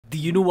Do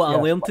you know what I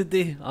learned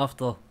today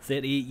after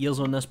 38 years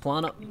on this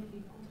planet?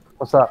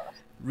 What's that?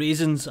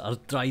 Raisins are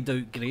dried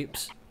out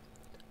grapes.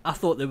 I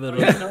thought they were...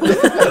 The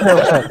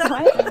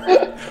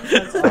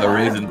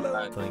raisin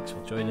plant. Thanks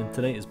for joining.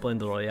 Tonight is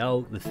Blender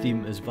Royale. The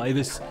theme is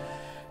virus.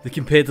 The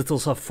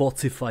competitors have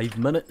 45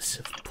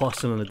 minutes,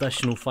 plus an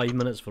additional 5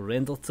 minutes for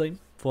render time.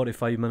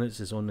 45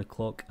 minutes is on the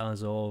clock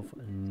as of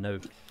now.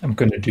 I'm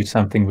going to do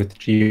something with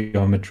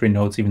geometry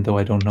nodes, even though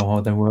I don't know how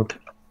they work.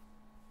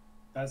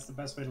 That's the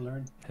best way to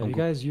learn. Have you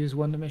guys used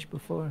Wonder Mesh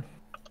before?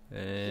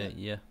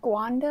 Yeah.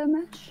 Wanda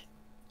Mesh?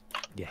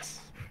 Yes.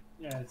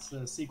 Yeah, it's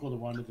a sequel to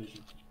WandaVision.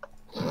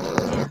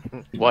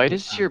 Why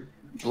does your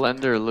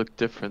Blender look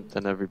different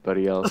than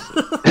everybody else's?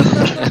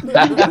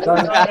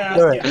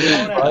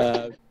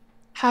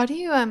 How do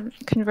you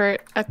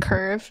convert a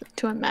curve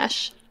to a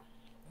mesh?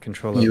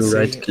 You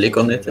right click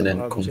on it and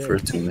then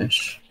convert to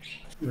mesh.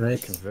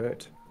 Right.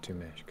 Convert to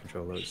mesh.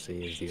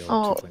 Control-C is the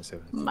Oh old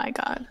 2.7. my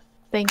god.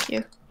 Thank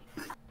you.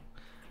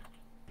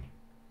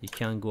 You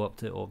can go up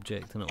to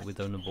object and it'll be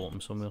down the bottom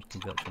somewhere.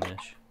 Convert to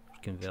mesh.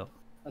 Convert.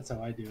 That's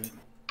how I do it.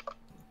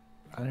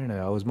 I don't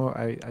know.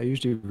 I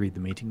usually read the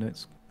meeting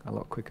notes a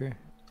lot quicker.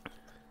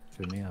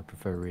 For me, I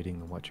prefer reading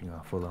and watching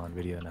a full-on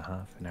video and a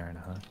half, an hour and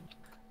a half.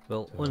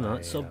 Well, So on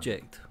that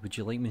subject, would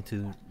you like me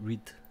to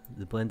read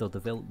the Blender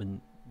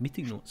development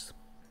meeting notes?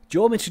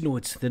 Geometry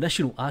nodes. The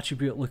initial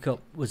attribute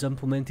lookup was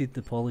implemented.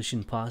 The polish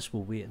and pass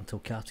will wait until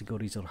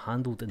categories are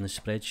handled in the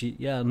spreadsheet.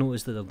 Yeah, I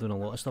noticed that they're doing a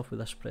lot of stuff with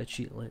this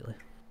spreadsheet lately.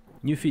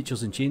 New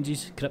features and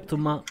changes. Crypto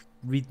map.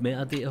 Read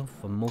metadata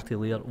from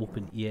multi-layer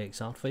open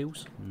EXR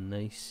files.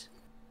 Nice.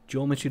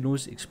 Geometry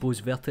nodes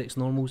expose vertex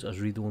normals as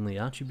read-only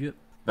attribute.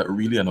 That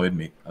really annoyed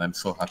me, and I'm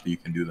so happy you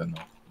can do that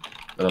now.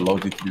 That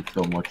allows you to do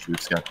so much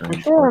with scattering. I'm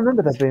sure I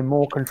remember there being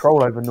more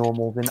control over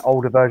normals in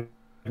older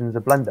versions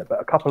of Blender, but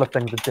a couple of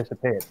things have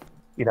disappeared.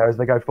 You know, as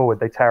they go forward,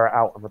 they tear it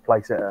out and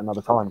replace it at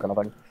another time, kind of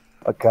thing.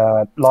 Like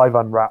live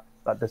unwrap,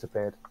 that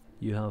disappeared.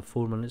 You have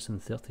 4 minutes and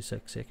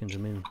 36 seconds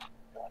remaining.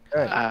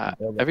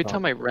 Every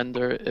time I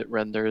render, it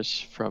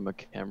renders from a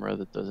camera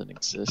that doesn't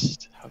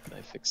exist. How can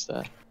I fix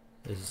that?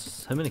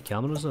 How many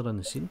cameras are in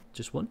the scene?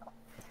 Just one?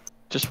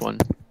 Just one.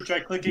 Try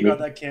clicking on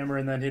that camera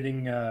and then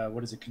hitting,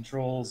 what is it,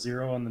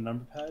 Control-0 on the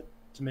number pad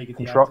to make it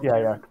the Control, active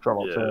yeah, camera?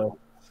 Control-0.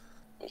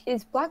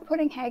 Is black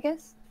pudding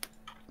haggis?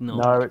 No,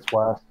 it's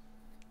worse.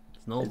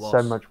 It's not It's worse.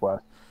 so much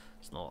worse.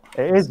 It's not.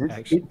 It is.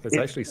 It's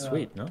actually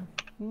sweet, no?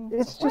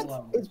 It's just,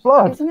 it's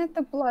blood. Isn't it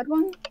the blood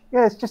one?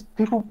 Yeah, it's just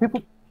people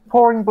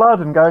pouring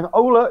blood and going,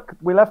 oh look,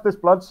 we left this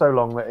blood so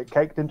long that it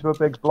caked into a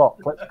big block.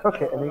 Let's cook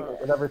it and eat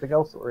it with everything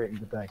else that we're eating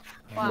today.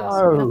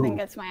 Wow, No. nothing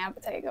gets my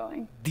appetite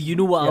going. Do you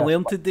know what I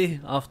learned today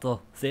after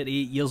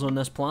 38 years on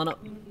this planet?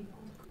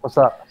 What's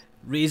that?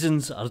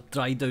 Raisins are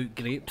dried out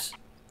grapes.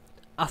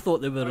 I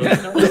thought they were... The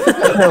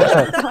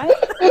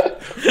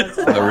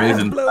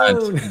raisin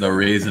plant. The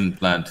raisin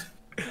plant.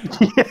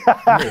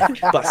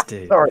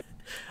 Busted. Sorry.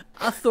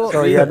 I thought,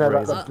 Sorry, I yeah,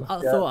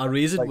 a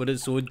raisin was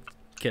its own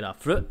kind of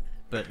fruit,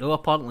 but no,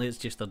 apparently it's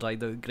just a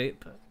dried out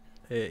grape.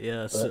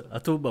 Yeah, so I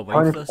told my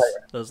wife this.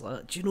 I was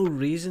like, do you know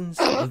raisins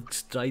are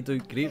dried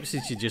out grapes?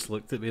 And she just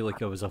looked at me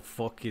like I was a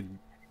fucking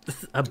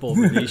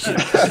abomination.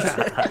 I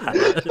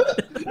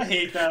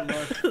hate that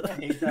look. I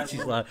hate that She's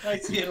look. like, I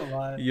see it a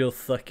lot. you're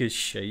thick as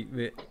shite,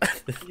 mate.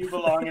 You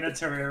belong in a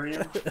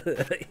terrarium.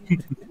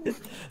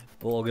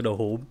 Belong in a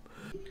home.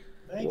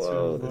 Thanks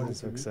Whoa, for this is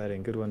so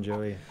exciting. Good one,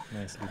 Joey.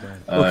 Nicely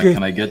done. Okay.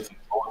 Can I get some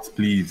votes,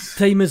 please?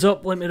 Time is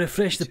up. Let me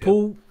refresh the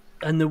poll.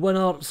 And the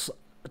winners,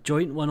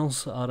 joint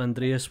winners, are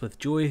Andreas with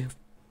Joey.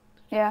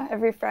 Yeah,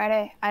 every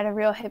Friday. I had a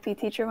real hippie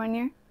teacher one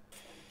year.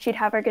 She'd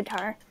have her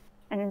guitar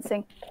and then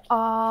sing,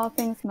 all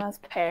things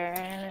must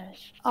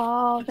perish,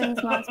 all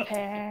things must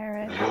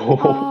perish,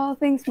 all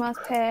things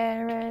must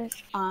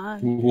perish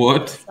on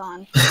What? the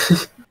sun.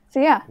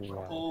 So yeah.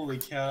 Holy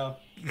cow.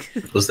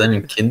 Was that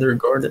in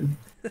kindergarten?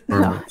 Or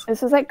No,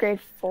 this was like grade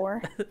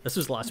 4. This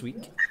was last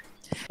week.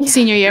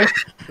 Senior year.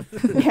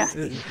 Yeah.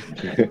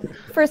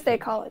 First day of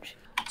college.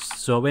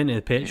 So I went to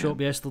the pet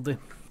shop yesterday,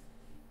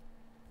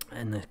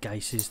 and the guy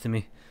says to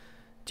me,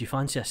 do you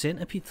fancy a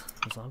centipede?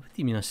 I was like, what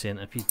do you mean a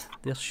centipede?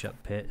 They're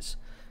shit pets.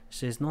 He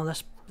says, no,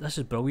 this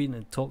is brilliant,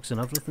 it talks and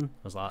everything.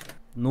 I was like,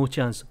 no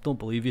chance, don't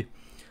believe you.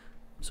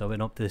 So I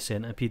went up to the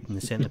centipede, and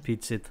the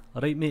centipede said,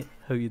 alright mate,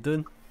 how you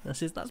doing? I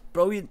says, that's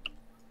brilliant,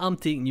 I'm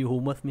taking you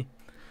home with me.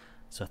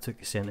 So I took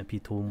the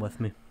centipede home with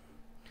me.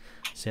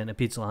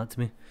 Centipede's like to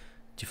me,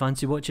 do you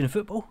fancy watching the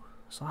football?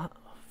 I was like,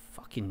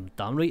 fucking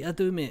damn right I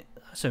do, mate.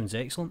 That sounds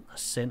excellent.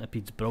 This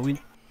centipede's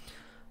brilliant.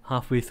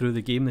 Halfway through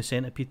the game, the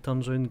centipede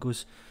turns around and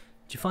goes,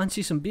 do you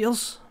fancy some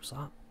beers? I was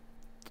like,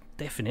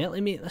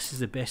 definitely mate, this is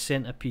the best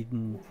centipede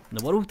in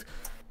the world.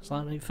 I was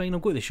like, right, fine, I'll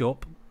go to the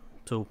shop.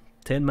 So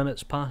 10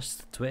 minutes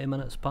passed, 20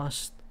 minutes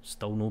passed,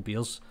 still no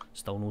beers,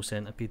 still no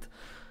centipede.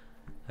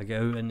 I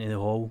get out into the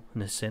hall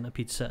and the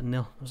centipede's sitting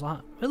there. I was like,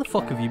 where the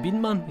fuck have you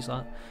been, man? He's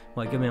like,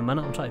 well, give me a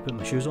minute, I'm trying to put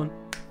my shoes on.